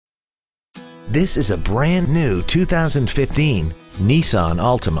This is a brand new 2015 Nissan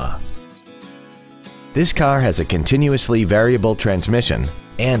Altima. This car has a continuously variable transmission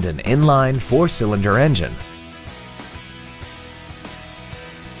and an inline 4-cylinder engine.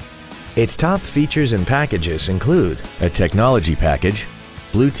 Its top features and packages include a technology package,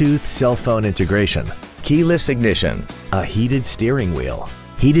 Bluetooth cell phone integration, keyless ignition, a heated steering wheel,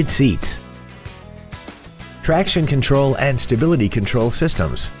 heated seats, traction control and stability control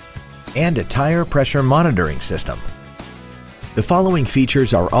systems, and a tire pressure monitoring system. The following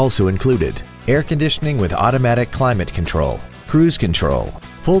features are also included: air conditioning with automatic climate control, cruise control,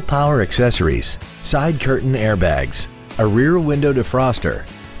 full power accessories, side curtain airbags, a rear window defroster,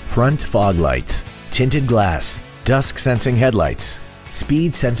 front fog lights, tinted glass, dusk sensing headlights,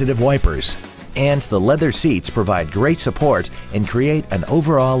 speed sensitive wipers, and the leather seats provide great support and create an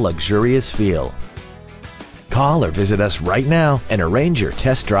overall luxurious feel. Call or visit us right now and arrange your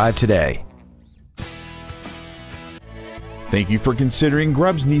test drive today. Thank you for considering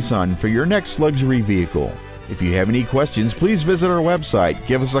Grubbs Nissan for your next luxury vehicle. If you have any questions, please visit our website,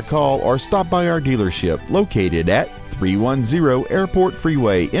 give us a call, or stop by our dealership located at 310 Airport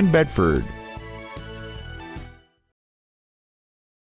Freeway in Bedford.